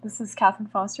This is Katherine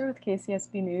Foster with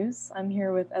KCSB News. I'm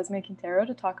here with Esme Quintero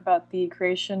to talk about the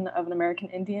creation of an American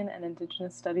Indian and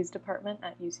Indigenous Studies department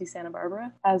at UC Santa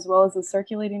Barbara, as well as a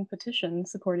circulating petition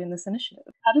supporting this initiative.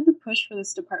 How did the push for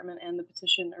this department and the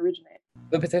petition originate?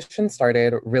 The petition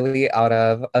started really out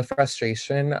of a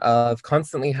frustration of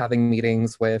constantly having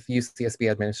meetings with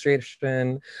UCSB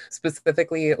administration,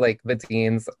 specifically like the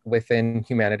deans within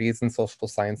humanities and social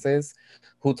sciences,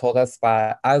 who told us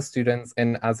that as students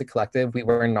and as a collective, we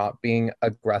were not being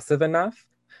aggressive enough.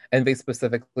 And they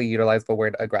specifically utilized the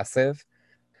word aggressive.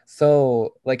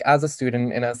 So, like, as a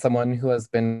student and as someone who has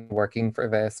been working for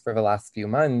this for the last few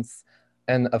months,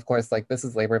 and of course, like, this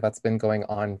is labor that's been going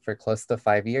on for close to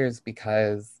 5 years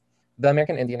because the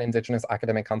American Indian Indigenous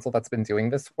Academic Council that's been doing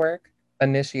this work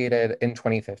initiated in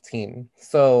 2015.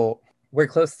 So, we're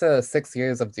close to 6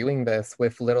 years of doing this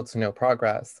with little to no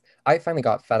progress. I finally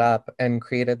got fed up and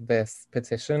created this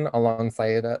petition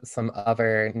alongside some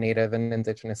other Native and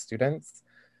Indigenous students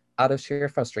out of sheer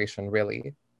frustration,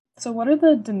 really. So, what are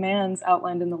the demands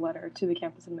outlined in the letter to the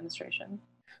campus administration?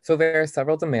 So there are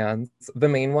several demands. The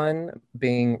main one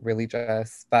being really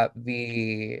just that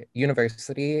the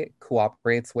university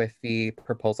cooperates with the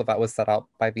proposal that was set out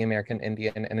by the American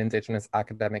Indian and Indigenous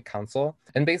Academic Council.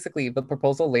 And basically the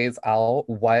proposal lays out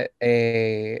what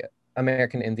a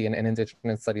American Indian and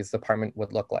Indigenous Studies department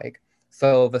would look like.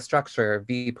 So the structure,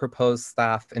 the proposed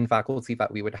staff and faculty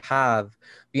that we would have,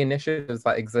 the initiatives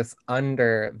that exist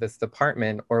under this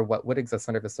department or what would exist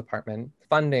under this department,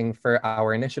 funding for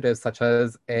our initiatives such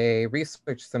as a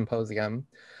research symposium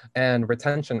and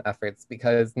retention efforts,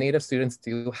 because Native students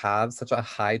do have such a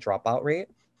high dropout rate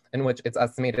in which it's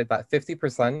estimated that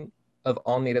 50% of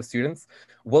all Native students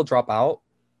will drop out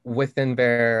within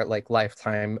their like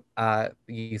lifetime at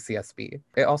UCSB.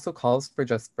 It also calls for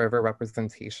just further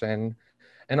representation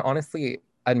and honestly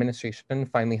administration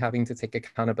finally having to take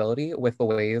accountability with the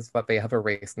ways that they have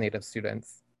erased Native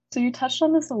students. So, you touched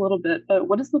on this a little bit, but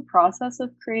what is the process of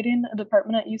creating a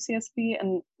department at UCSB,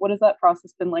 and what has that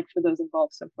process been like for those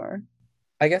involved so far?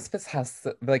 I guess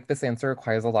this answer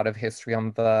requires a lot of history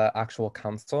on the actual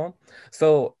council.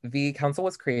 So the council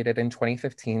was created in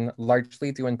 2015,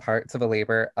 largely due in part to the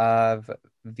labor of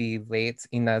the late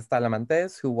Inez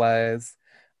Talamantes, who was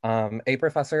a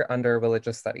professor under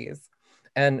religious studies.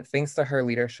 And thanks to her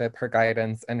leadership, her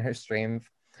guidance, and her strength,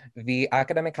 the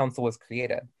academic council was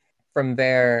created. From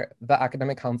there, the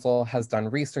academic council has done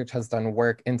research, has done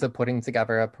work into putting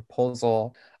together a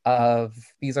proposal of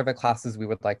these are the classes we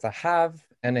would like to have.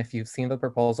 And if you've seen the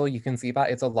proposal, you can see that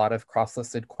it's a lot of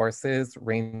cross-listed courses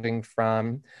ranging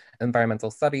from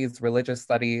environmental studies, religious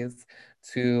studies,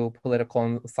 to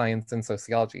political science and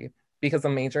sociology. Because a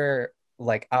major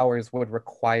like ours would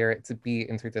require it to be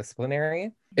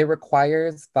interdisciplinary. It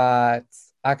requires that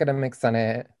academic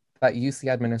senate, that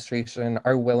UC administration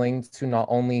are willing to not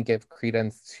only give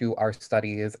credence to our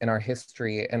studies and our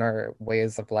history and our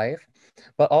ways of life,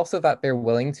 but also that they're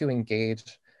willing to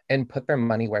engage and put their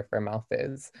money where their mouth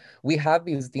is. We have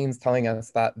these deans telling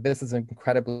us that this is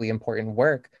incredibly important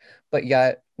work, but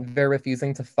yet they're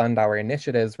refusing to fund our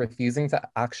initiatives, refusing to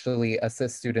actually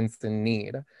assist students in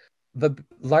need. The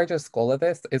largest goal of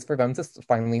this is for them to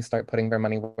finally start putting their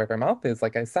money where their mouth is,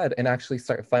 like I said, and actually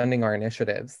start funding our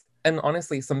initiatives. And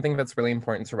honestly, something that's really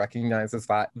important to recognize is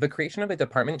that the creation of a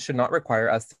department should not require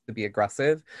us to be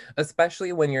aggressive,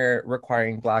 especially when you're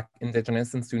requiring Black,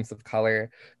 Indigenous, and students of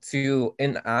color to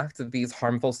enact these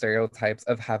harmful stereotypes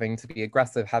of having to be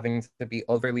aggressive, having to be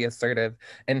overly assertive,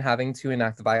 and having to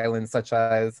enact violence, such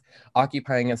as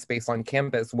occupying a space on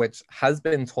campus, which has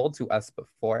been told to us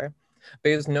before.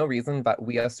 There's no reason that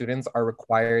we as students are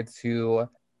required to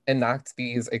enact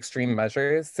these extreme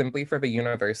measures simply for the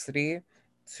university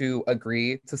to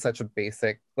agree to such a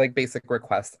basic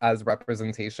request as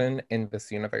representation in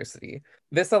this university.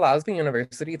 This allows the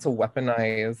university to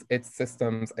weaponize its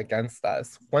systems against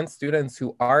us. When students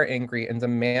who are angry and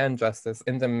demand justice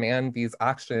and demand these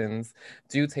actions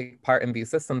do take part in these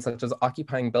systems, such as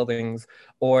occupying buildings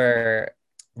or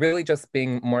really just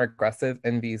being more aggressive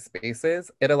in these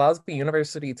spaces, it allows the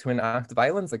university to enact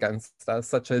violence against us,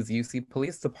 such as UC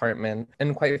Police Department.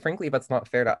 And quite frankly, that's not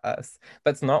fair to us.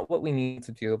 That's not what we need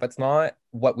to do. That's not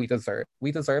what we deserve.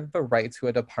 We deserve the right to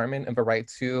a department and the right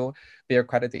to the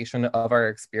accreditation of our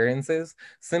experiences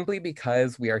simply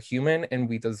because we are human and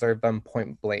we deserve them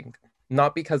point blank,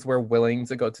 not because we're willing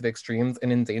to go to the extremes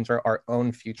and endanger our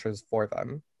own futures for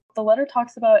them. The letter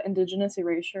talks about Indigenous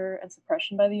erasure and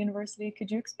suppression by the university.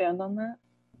 Could you expand on that?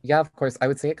 Yeah, of course. I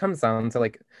would say it comes down to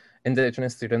like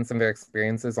Indigenous students and their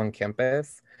experiences on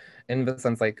campus in the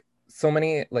sense like so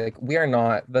many, like, we are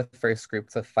not the first group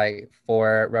to fight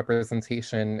for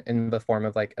representation in the form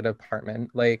of like a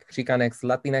department. Like Chicanx,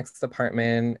 Latinx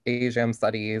department, Asian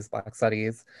studies, Black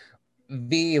studies.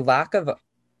 The lack of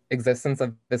existence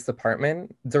of this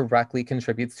department directly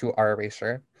contributes to our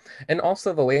erasure. And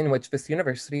also the way in which this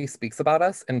university speaks about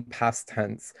us in past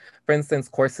tense. For instance,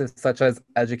 courses such as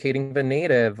Educating the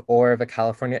Native or the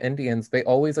California Indians, they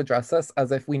always address us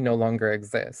as if we no longer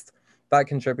exist. That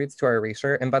contributes to our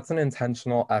erasure, and that's an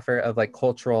intentional effort of like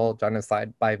cultural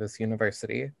genocide by this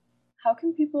university. How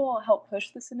can people help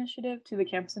push this initiative to the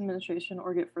campus administration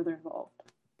or get further involved?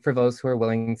 For those who are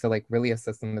willing to like really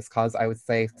assist in this cause, I would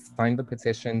say sign the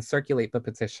petition, circulate the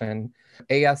petition.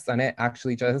 AS Senate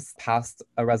actually just passed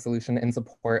a resolution in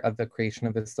support of the creation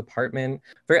of this department.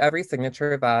 For every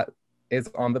signature that is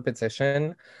on the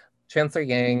petition, Chancellor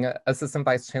Yang, Assistant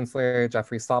Vice Chancellor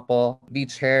Jeffrey Stoppel, the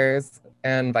chairs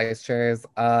and vice chairs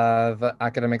of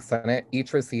Academic Senate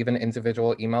each receive an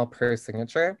individual email per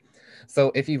signature.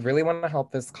 So if you really want to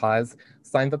help this cause,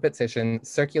 sign the petition,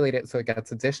 circulate it so it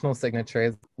gets additional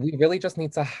signatures. We really just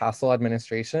need to hassle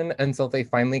administration until they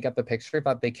finally get the picture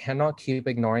that they cannot keep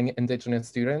ignoring Indigenous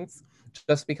students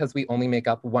just because we only make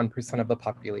up 1% of the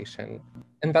population.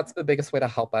 And that's the biggest way to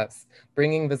help us,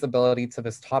 bringing visibility to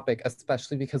this topic,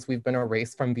 especially because we've been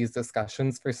erased from these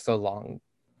discussions for so long.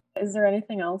 Is there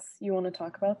anything else you want to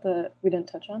talk about that we didn't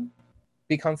touch on?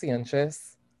 Be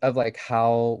conscientious of like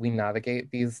how we navigate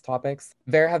these topics.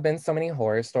 There have been so many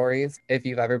horror stories. If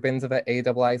you've ever been to the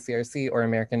AIICRC or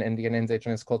American Indian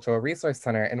Indigenous Cultural Resource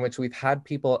Center, in which we've had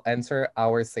people enter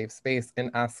our safe space and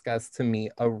ask us to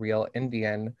meet a real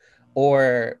Indian,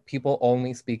 or people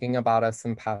only speaking about us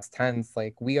in past tense,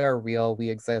 like we are real, we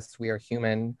exist, we are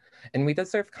human, and we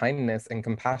deserve kindness and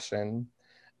compassion.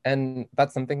 And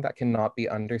that's something that cannot be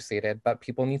understated, but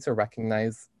people need to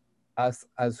recognize us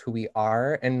as who we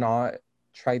are and not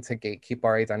try to gatekeep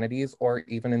our identities or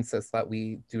even insist that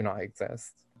we do not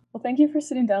exist. Well, thank you for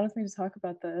sitting down with me to talk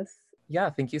about this. Yeah,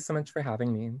 thank you so much for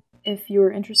having me. If you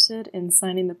are interested in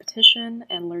signing the petition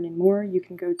and learning more, you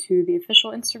can go to the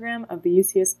official Instagram of the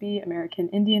UCSB American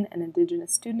Indian and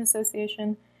Indigenous Student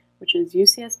Association, which is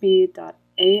ucsb.aiisa.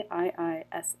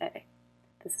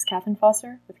 This is Catherine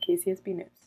Foster with KCSB News.